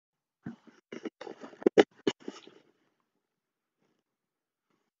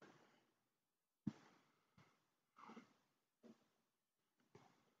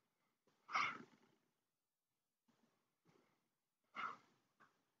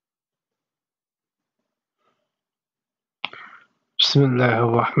بسم الله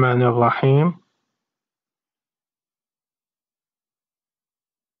الرحمن الرحيم.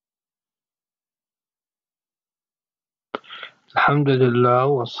 الحمد لله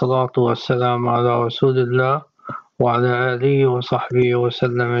والصلاة والسلام على رسول الله وعلى آله وصحبه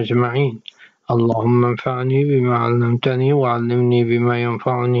وسلم أجمعين. اللهم انفعني بما علمتني وعلمني بما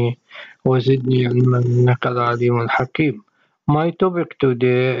ينفعني وزدني علما إنك العليم الحكيم. My topic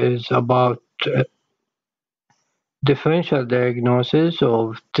today is about differential diagnosis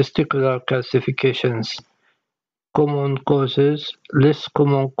of testicular calcifications, common causes, less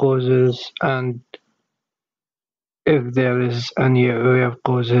common causes, and if there is any rare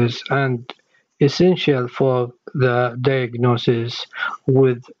causes, and essential for the diagnosis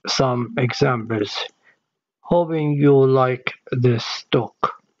with some examples. Hoping you like this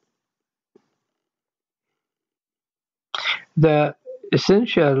talk. The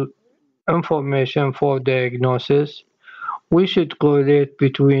essential information for diagnosis: we should correlate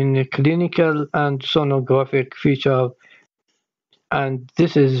between clinical and sonographic feature, and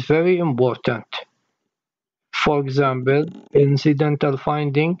this is very important. For example, incidental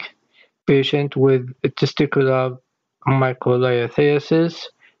finding: patient with testicular microlithiasis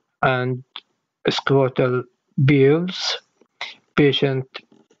and scrotal pearls. Patient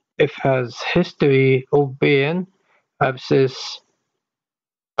if has history of pain, abscess,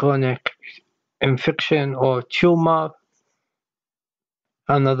 chronic infection or tumor.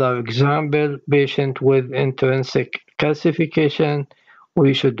 Another example, patient with intrinsic calcification.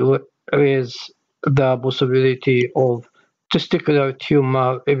 We should raise the possibility of testicular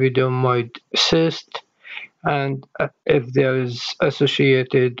tumor, epidermoid cyst, and if there is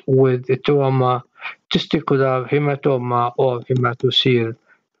associated with trauma, testicular hematoma or hematocele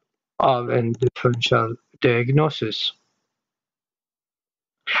are in differential diagnosis.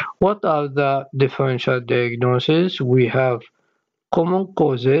 What are the differential diagnoses? We have common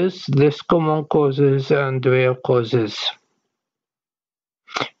causes, less common causes, and rare causes.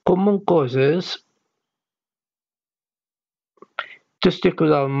 Common causes: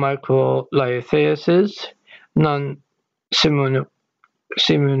 testicular microlithiasis,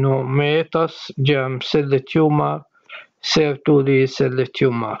 Nonseminomatous germ cell tumor, Sertoli cell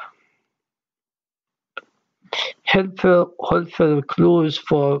tumor. Helpful clues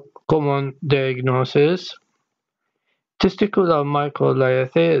for common diagnosis: testicular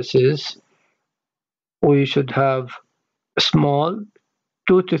microlithiasis, we should have small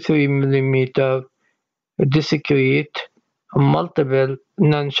 2 to 3 millimeter discrete multiple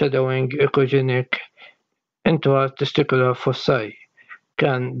non-shadowing echogenic intratesticular foci.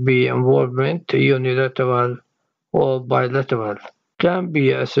 Can be involvement unilateral or bilateral. Can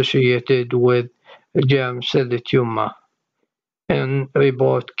be associated with germ cell tumor. In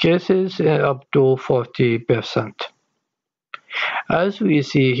report cases, up to 40%. As we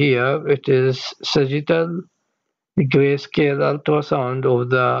see here, it is sagittal grayscale ultrasound of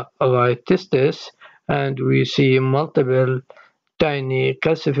the right testis, and we see multiple tiny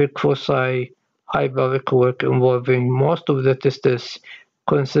calcific foci, hyperechoic, involving most of the testis,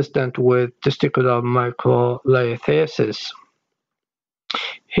 consistent with testicular microlithiasis.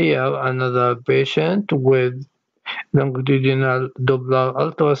 Here, another patient with longitudinal Doppler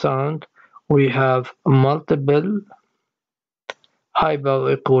ultrasound. We have multiple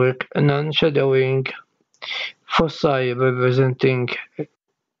hyperechoic, non-shadowing foci representing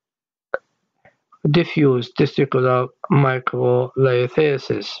diffuse testicular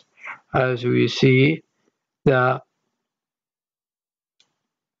microlithiasis. As we see,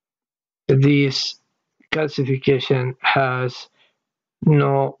 this calcification has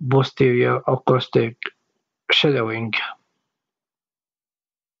no posterior acoustic shadowing.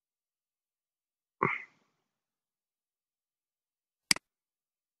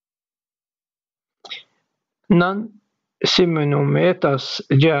 Nonseminomatous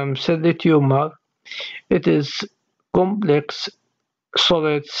germ cell tumor. It is complex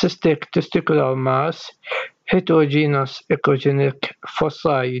solid cystic testicular mass, heterogeneous echogenic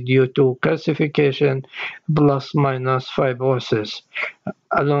foci due to calcification plus minus fibrosis,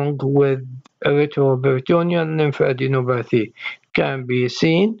 along with retroperitoneal lymphadenopathy. Can be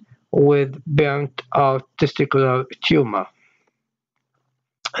seen with burnt out testicular tumor.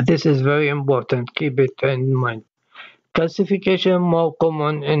 This is very important, keep it in mind. Calcification more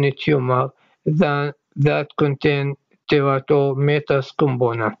common in a tumor than that contain teratomatous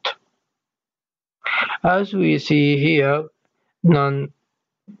component. As we see here, in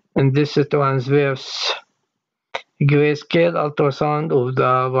this transverse grayscale ultrasound of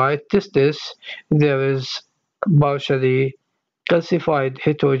the right testis, there is partially calcified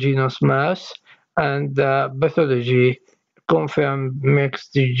heterogeneous mass, and the pathology confirmed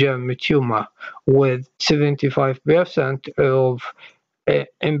mixed germ tumor with 75% of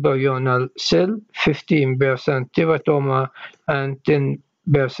embryonal cell, 15% teratoma, and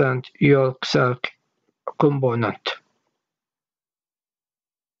 10% yolk cell component.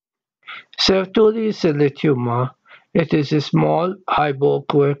 Sertoli cell tumor. It is a small,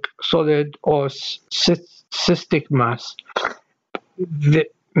 hypoechoic, solid or cystic mass.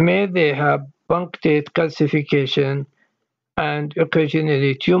 May they have punctate calcification, and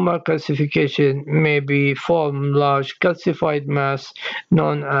occasionally tumor calcification may be form large calcified mass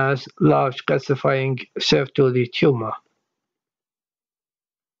known as large calcifying Sertoli tumor.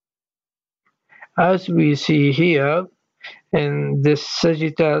 As we see here in this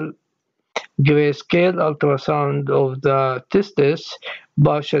sagittal grayscale ultrasound of the testis,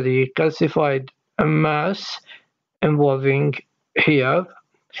 partially calcified mass involving here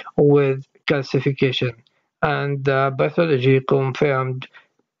with calcification, and the pathology confirmed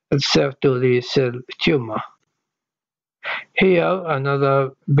Sertoli cell tumor. Here,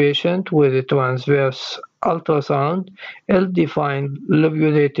 another patient with a transverse ultrasound, ill-defined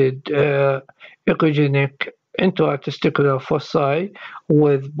lobulated echogenic intratesticular foci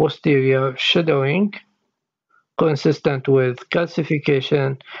with posterior shadowing, consistent with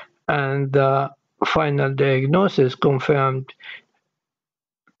calcification, and the final diagnosis confirmed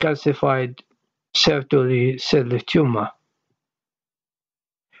calcified Sertoli cell tumor.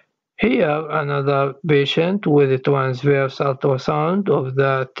 Here, another patient with a transverse ultrasound of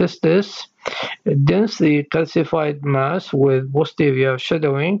the testis, a densely calcified mass with posterior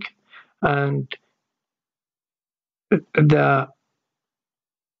shadowing, and the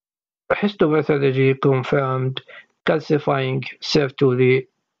histopathology confirmed calcifying Sertoli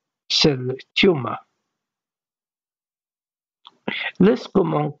cell tumor. Less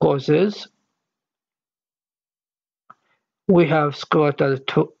common causes, we have scrotal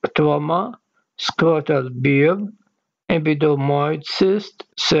trauma, scrotal pearl, epidermoid cyst,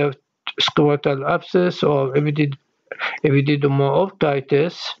 scrotal abscess or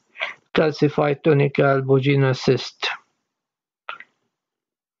epididymoorchitis, calcified tunica Albuginea cyst.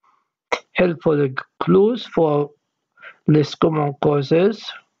 Helpful clues for less common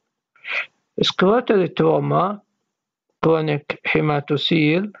causes: scrotal trauma, chronic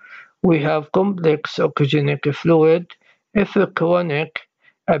hematocele, we have complex echogenic fluid. If chronic,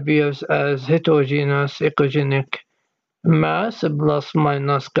 appears as heterogeneous echogenic mass plus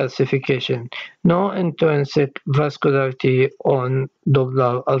minus calcification. No intrinsic vascularity on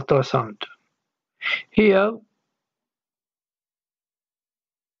Doppler ultrasound. Here,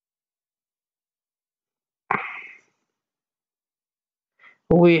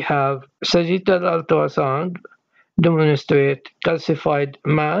 we have sagittal ultrasound demonstrate calcified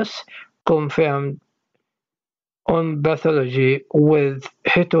mass confirmed on pathology with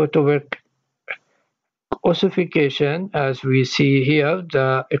heterotopic ossification, as we see here,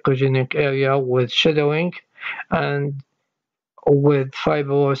 the echogenic area with shadowing and with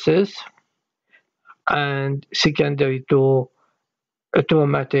fibrosis and secondary to a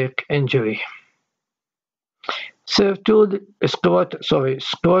traumatic injury. Scrotal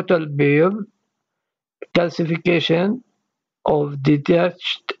pearl, calcification of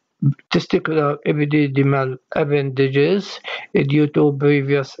detached testicular epididymal appendages due to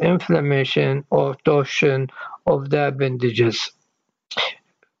previous inflammation or torsion of the appendages.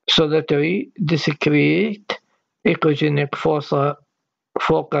 Solitary, discrete, echogenic fossa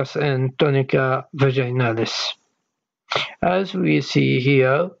focus in Tunica vaginalis. As we see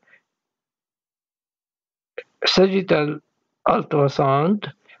here, sagittal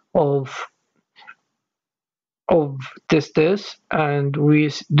ultrasound of testis, and we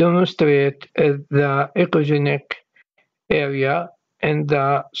demonstrate the echogenic area in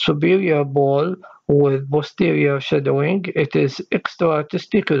the superior ball with posterior shadowing. It is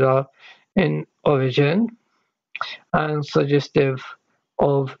extratesticular in origin and suggestive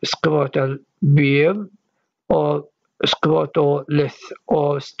of scrotal pearl or scrotolith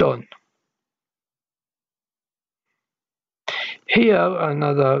or stone. Here,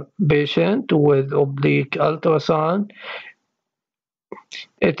 another patient with oblique ultrasound.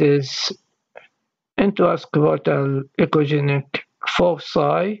 It is intrascrotal echogenic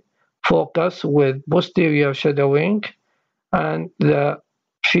foci focus with posterior shadowing, and the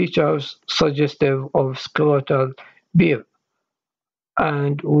features suggestive of scrotal pearl.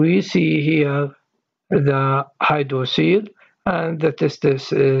 And we see here the hydrocele, and the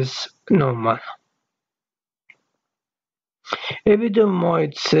testis is normal.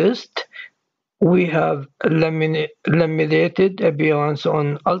 Epidermoid cyst, we have laminated appearance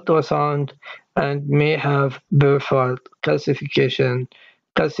on ultrasound and may have peripheral calcification,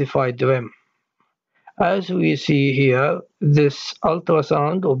 calcified rim. As we see here, this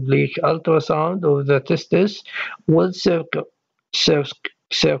oblique ultrasound of the testis will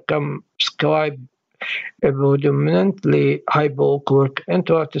circumscribe a predominantly hypoechoic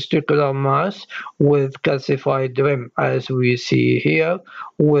intratesticular mass with calcified rim, as we see here,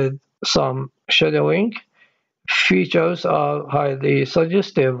 with some shadowing. Features are highly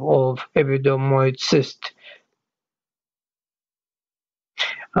suggestive of epidermoid cyst.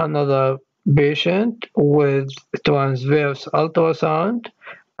 Another patient with transverse ultrasound,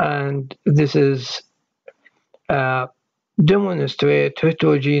 and this is demonstrate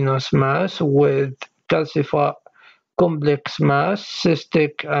heterogeneous mass with calcified complex mass,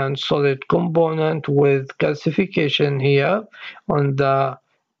 cystic and solid component with calcification here on the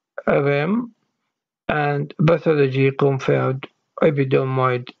rim, and pathology confirmed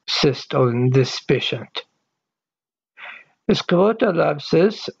epidermoid cyst on this patient. Scrotal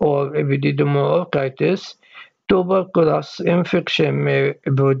abscess or epididymoorchitis, tuberculous infection may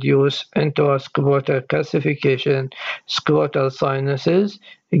produce intrascrotal calcification, scrotal sinuses.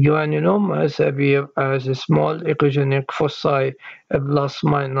 Granulomas appear as small echogenic foci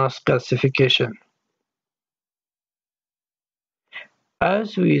plus-minus calcification.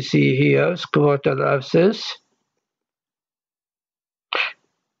 As we see here, scrotal abscess,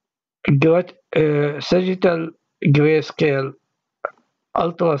 sagittal grayscale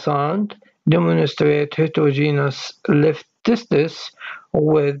ultrasound demonstrate heterogeneous left testis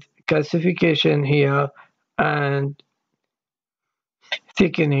with calcification here and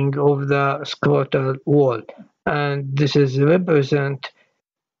thickening of the scrotal wall, and this is represent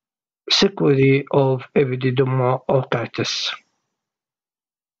sequelae of epididymoorchitis.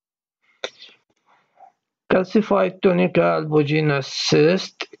 Calcified tunica albuginea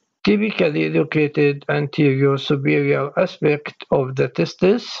cyst, typically located anterior superior aspect of the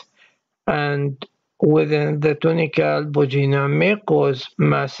testis and within the tunica albuginea may cause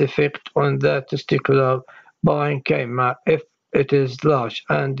mass effect on the testicular parenchyma if it is large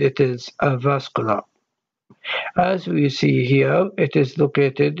and it is avascular. As we see here, it is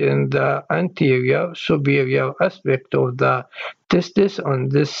located in the anterior superior aspect of the testis on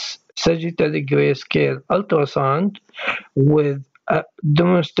this sagittal grayscale ultrasound with a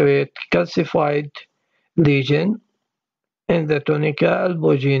demonstrate calcified lesion in the tunica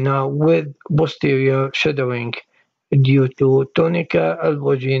albuginea with posterior shadowing due to tunica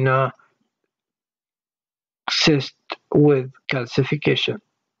albuginea cyst with calcification.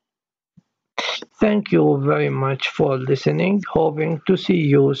 Thank you very much for listening. Hoping to see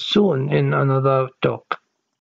you soon in another talk.